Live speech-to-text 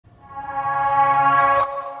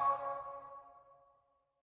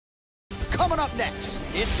up next,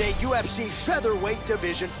 it's a UFC featherweight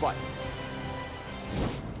division fight.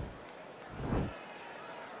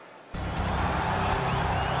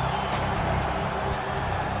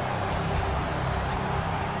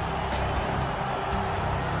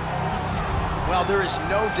 Well, there is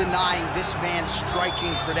no denying this man's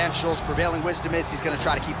striking credentials. Prevailing wisdom is he's going to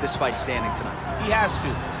try to keep this fight standing tonight. He has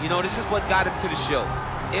to. You know, this is what got him to the show.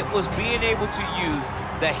 It was being able to use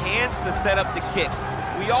the hands to set up the kicks.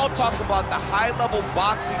 We all talk about the high-level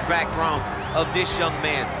boxing background of this young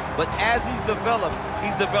man. But as he's developed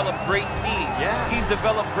great knees. Yeah. He's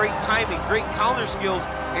developed great timing, great counter skills,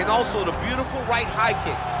 and also the beautiful right high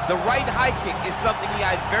kick. The right high kick is something he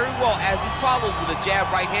hides very well as he follows with a jab,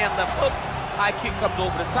 right hand, left hook. High kick comes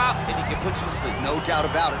over the top, and he can put you to sleep. No doubt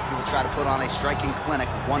about it. He will try to put on a striking clinic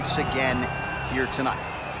once again here tonight.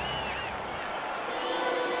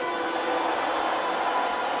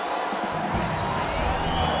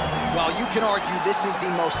 Well, you can argue this is the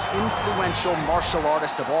most influential martial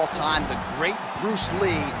artist of all time, the great Bruce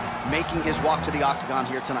Lee, making his walk to the octagon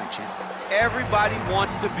here tonight, champ. Everybody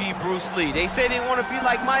wants to be Bruce Lee. They say they want to be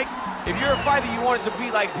like Mike. If you're a fighter, you want it to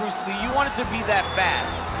be like Bruce Lee. You want it to be that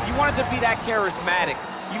fast. You want it to be that charismatic.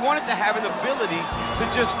 You want it to have an ability to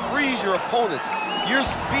just freeze your opponents. Your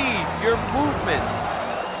speed, your movement,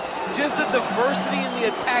 just the diversity in the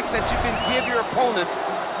attacks that you can give your opponents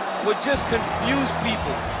would just confuse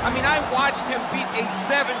people. I mean, I watched him beat a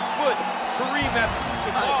 7-foot Kareem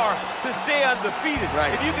Abdul-Jabbar to stay undefeated. Right.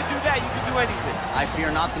 If you can do that, you can do anything. I fear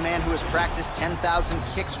not the man who has practiced 10,000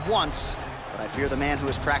 kicks once, but I fear the man who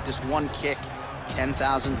has practiced one kick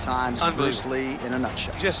 10,000 times. Bruce Lee in a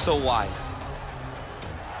nutshell. Just so wise.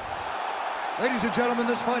 Ladies and gentlemen,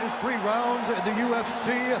 this fight is 3 rounds in the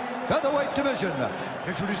UFC featherweight division.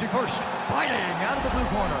 Introducing first, fighting out of the blue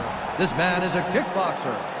corner. This man is a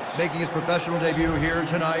kickboxer, making his professional debut here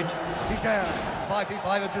tonight. He stands 5 feet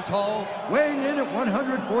 5 inches tall, weighing in at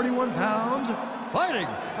 141 pounds, fighting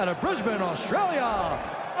out of Brisbane, Australia,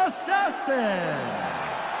 Assassin.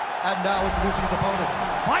 And now introducing his opponent,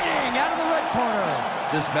 fighting out of the red corner.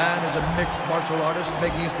 This man is a mixed martial artist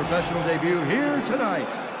making his professional debut here tonight.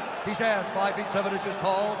 He stands 5 feet 7 inches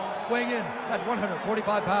tall, weighing in at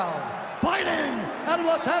 145 pounds. Fighting out of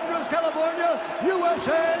Los Angeles, California,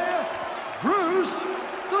 USA, Bruce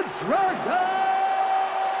the Dragon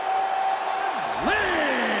Lee.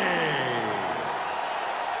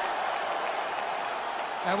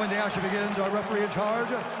 And when the action begins, our referee in charge,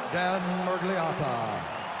 Dan Murgliata.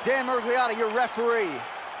 Dan Murgliata, your referee. You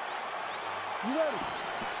ready?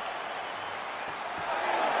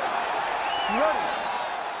 You ready?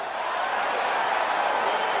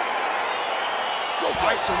 All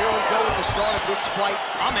right, so here we go with the start of this fight.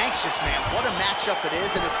 I'm anxious, man. What a matchup it is,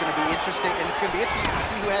 and it's going to be interesting. And it's going to be interesting to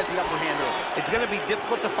see who has the upper hand early. It's going to be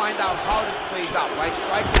difficult to find out how this plays out, right?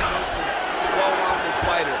 Striker versus well-rounded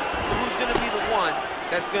fighter. Who's going to be the one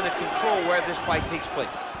that's going to control where this fight takes place?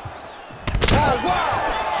 Oh, wow!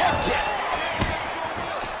 Head kick.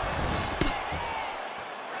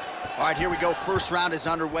 All right, here we go. First round is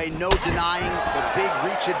underway. No denying the big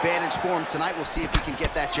reach advantage for him tonight. We'll see if he can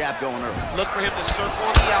get that jab going early. Look for him to circle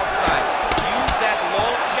on the outside. Use that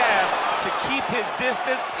long jab to keep his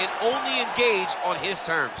distance and only engage on his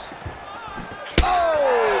terms.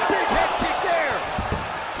 Oh, big head kick there.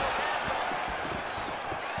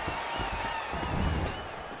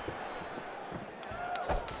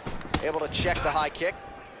 Able to check the high kick.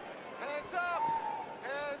 Hands up!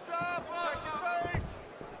 Hands up! Protect your face!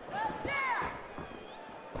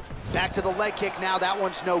 Back to the leg kick now. That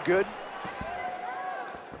one's no good.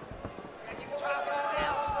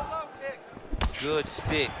 Good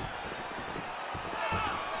stick.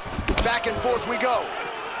 Back and forth we go.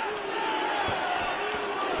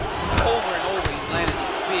 Over and over, he's landed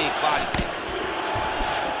big body kicks.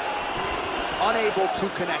 Unable to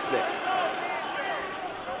connect there.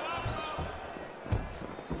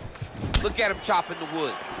 Look at him chopping the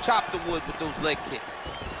wood. Chop the wood with those leg kicks.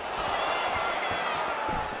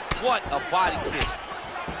 What a body kick.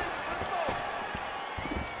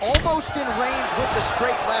 Almost in range with the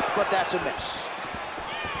straight left, but that's a miss.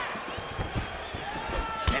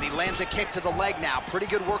 And he lands a kick to the leg now. Pretty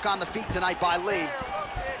good work on the feet tonight by Lee.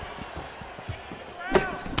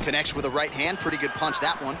 Connects with a right hand. Pretty good punch,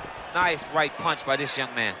 that one. Nice right punch by this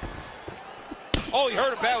young man. Oh, he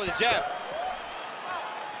hurt him bad with a jab.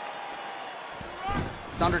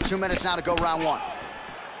 Under 2 minutes now to go round one.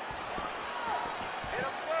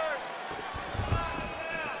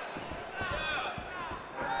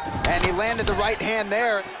 And he landed the right hand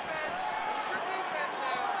there.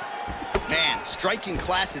 Man, striking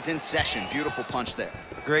class is in session. Beautiful punch there.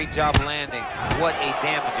 Great job landing. What a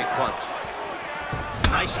damaging punch.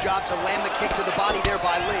 Nice job to land the kick to the body there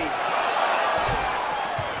by Lee.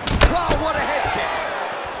 Wow, what a head kick.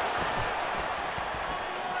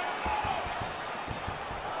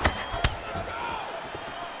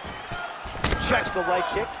 Checks the leg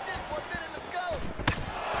kick.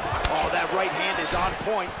 Oh, that right hand is on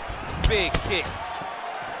point. Big kick.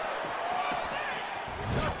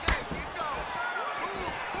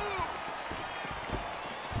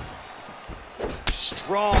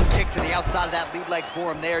 Strong kick to the outside of that lead leg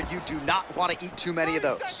for him there. You do not want to eat too many of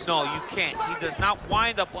those. No, you can't. He does not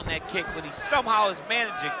wind up on that kick, but he somehow is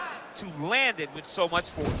managing to land it with so much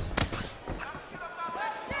force.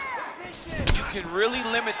 You can really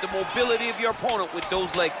limit the mobility of your opponent with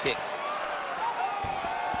those leg kicks.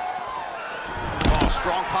 Oh,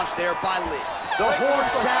 strong punch there by Lee. The horn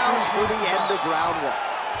sounds for the end of round one.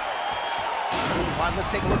 All right,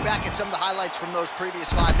 let's take a look back at some of the highlights from those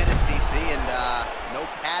previous 5 minutes, DC, and no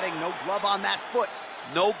padding, no glove on that foot.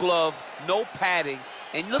 No glove, no padding,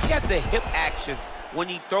 and look at the hip action when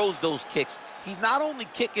he throws those kicks. He's not only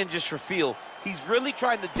kicking just for feel, he's really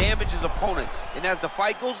trying to damage his opponent, and as the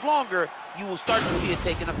fight goes longer, you will start to see it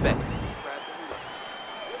taking effect. What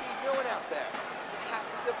are you doing out there? You have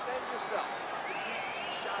to defend yourself. You can't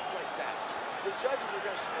eat shots like that. The judges are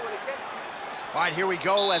going to score it against you. All right, here we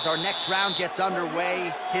go as our next round gets underway.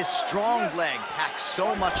 His strong leg packs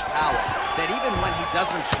so much power that even when he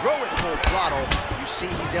doesn't throw it full throttle, you see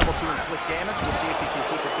he's able to inflict damage. We'll see if he can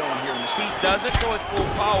keep it going here in this round. He doesn't throw it full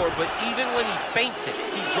power, but even when he feints it,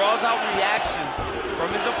 he draws out reactions from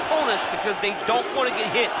his opponents because they don't want to get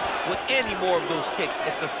hit with any more of those kicks.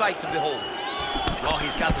 It's a sight to behold. Well,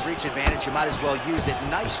 he's got the reach advantage. You might as well use it.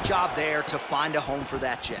 Nice job there to find a home for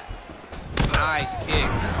that jab. Nice kick.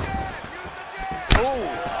 Ooh.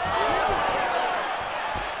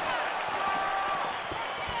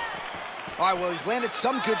 All right, well, he's landed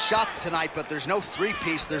some good shots tonight, but there's no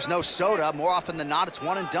three-piece, there's no soda. More often than not, it's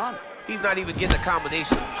one and done. He's not even getting a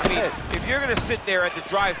combination. I mean, if you're gonna sit there at the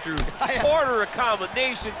drive-thru, order a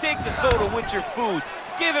combination, take the soda with your food,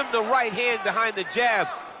 give him the right hand behind the jab,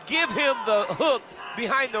 give him the hook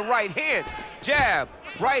behind the right hand. Jab,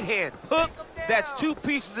 right hand, hook. That's 2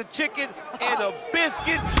 pieces of chicken and a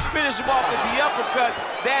biscuit. Finish him off with the uppercut.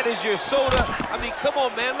 That is your soda. I mean, come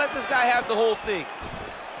on, man. Let this guy have the whole thing.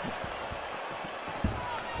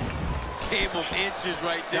 Game of inches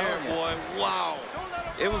right there, boy. Wow.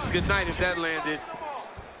 It was a good night if that landed.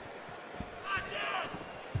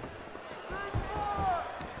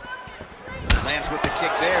 Lands with the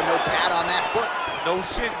kick there. No pad on that foot. No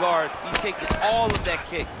shin guard. He's taking all of that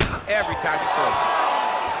kick every time he throws.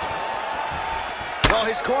 Well,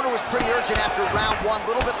 his corner was pretty urgent after round one. A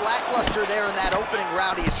little bit lackluster there in that opening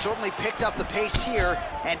round. He has certainly picked up the pace here,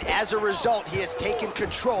 and as a result, he has taken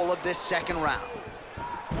control of this second round.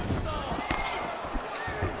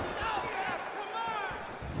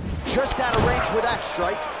 Just out of range with that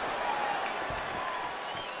strike.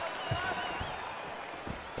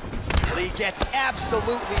 Lee gets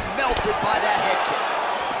absolutely melted by that head kick.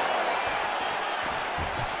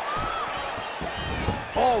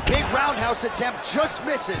 Oh, big roundhouse attempt, just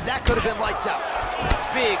misses. That could have been lights out.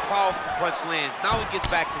 Big, powerful punch lands. Now he gets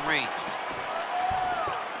back to range.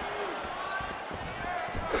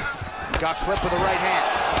 Got clipped with the right hand.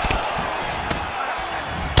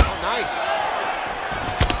 Oh, nice.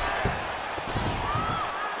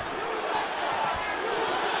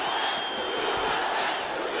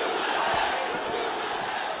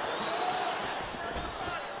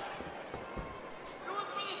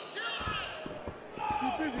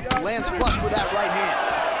 Lands flush with that right hand.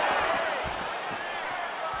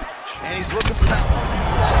 And he's looking for that one.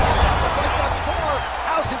 The fight thus far.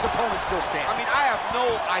 How's his opponent still standing? I mean, I have no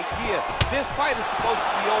idea. This fight is supposed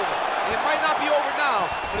to be over. And it might not be over now,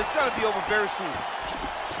 but it's going to be over very soon.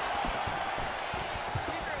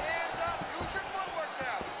 Keep your hands up. Use your footwork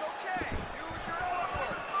now. It's okay. Use your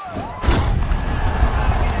footwork.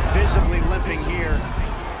 Visibly limping here.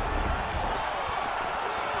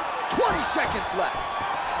 20 seconds left.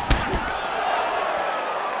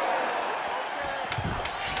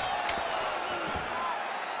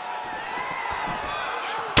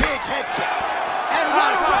 Head kick. And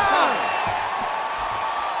what a round!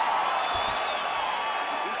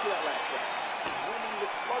 Beat you that last round. He's winning the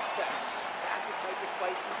slugfest. That's the type of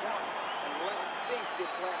fight he wants. And let him think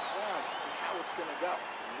this last round is how it's going to go.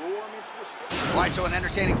 Roar him into a slug. All right, so an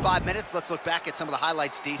entertaining 5 minutes. Let's look back at some of the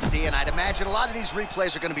highlights, DC, and I'd imagine a lot of these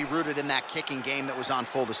replays are going to be rooted in that kicking game that was on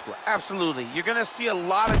full display. Absolutely. You're going to see a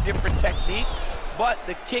lot of different techniques, but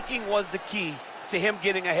the kicking was the key to him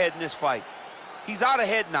getting ahead in this fight. He's out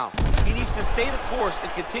ahead now. He needs to stay the course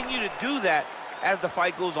and continue to do that as the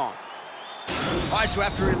fight goes on. All right, so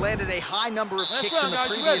after he landed a high number of kicks in the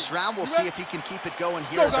previous round, we'll see if he can keep it going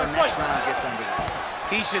here as our next round gets underway.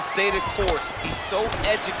 He should stay the course. He's so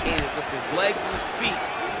educated with his legs and his feet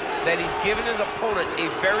that he's given his opponent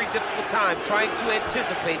a very difficult time trying to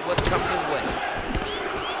anticipate what's coming his way.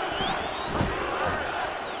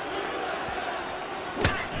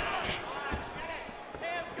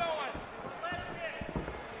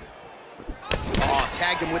 Oh,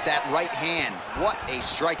 tagged him with that right hand. What a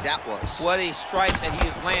strike that was. What a strike that he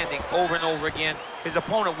is landing over and over again. His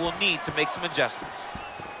opponent will need to make some adjustments.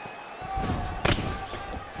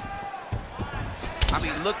 I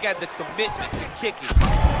mean, look at the commitment to kicking. You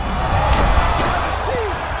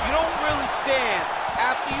don't really stand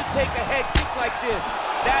after you take a head kick like this.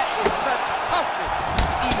 That is such toughness to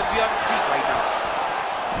even be on his feet right now.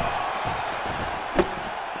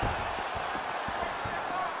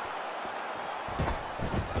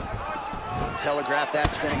 Telegraph that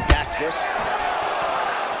spinning back fist.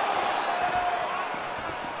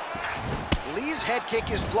 Lee's head kick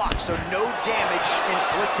is blocked, so no damage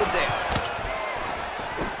inflicted there.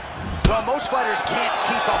 Well, most fighters can't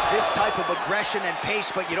keep up this type of aggression and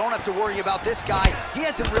pace, but you don't have to worry about this guy. He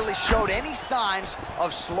hasn't really showed any signs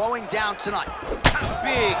of slowing down tonight.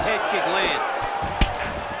 Big head kick lands.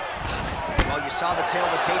 Well, you saw the tail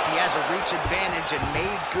of the tape. He has a reach advantage and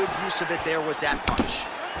made good use of it there with that punch.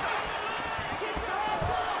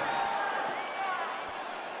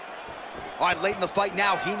 All right, late in the fight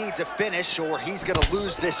now, he needs a finish or he's going to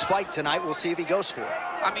lose this fight tonight. We'll see if he goes for it.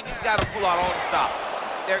 I mean, he's got to pull out all the stops.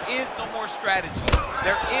 There is no more strategy.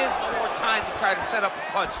 There is no more time to try to set up a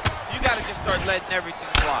punch. You got to just start letting everything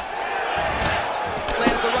fly.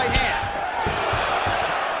 Lands the right hand.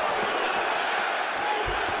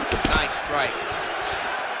 Nice strike.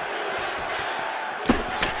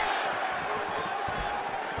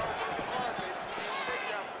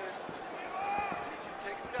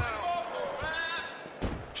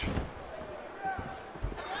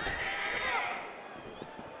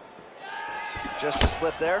 Just a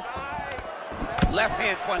slip there. Left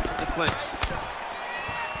hand punch from the clinch.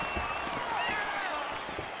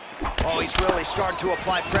 Oh, he's really starting to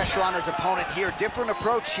apply pressure on his opponent here. Different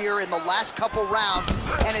approach here in the last couple rounds,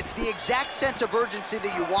 and it's the exact sense of urgency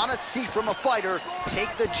that you want to see from a fighter.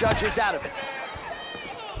 Take the judges out of it.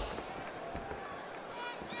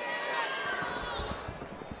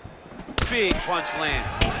 Big punch land.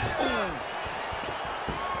 Ooh.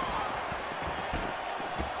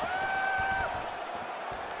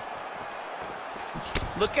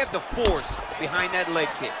 Look at the force behind that leg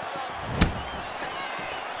kick.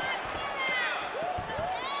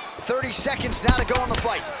 30 seconds now to go in the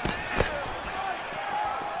fight.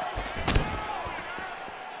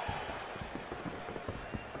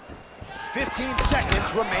 $15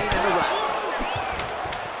 seconds remain in the round.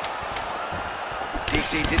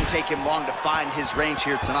 DC, didn't take him long to find his range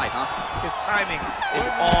here tonight, huh? His timing is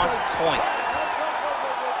on point.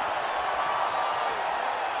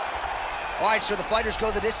 All right, so the fighters go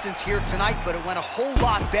the distance here tonight, but it went a whole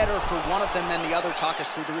lot better for one of them than the other. Talk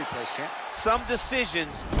us through the replays, champ. Some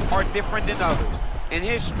decisions are different than others, and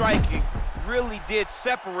his striking really did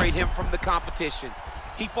separate him from the competition.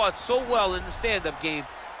 He fought so well in the stand-up game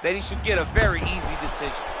that he should get a very easy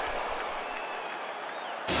decision.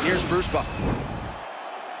 Here's Bruce Buffer.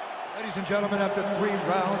 Ladies and gentlemen, after 3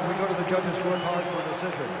 rounds, we go to the judges' scorecards for a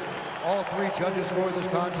decision. All 3 judges scored this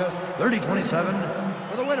contest 30-27.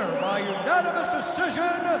 For the winner by unanimous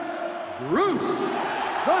decision, Bruce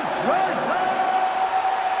the Dragon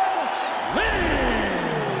Lee!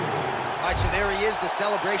 All right, so there he is. The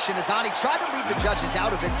celebration is on. He tried to leave the judges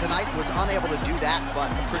out of it tonight, was unable to do that,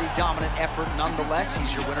 but a pretty dominant effort nonetheless.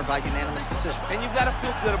 He's your winner by unanimous decision. And you've got to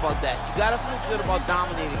feel good about that. You got to feel good about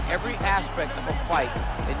dominating every aspect of a fight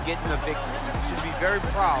and getting a victory. You should be very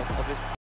proud of his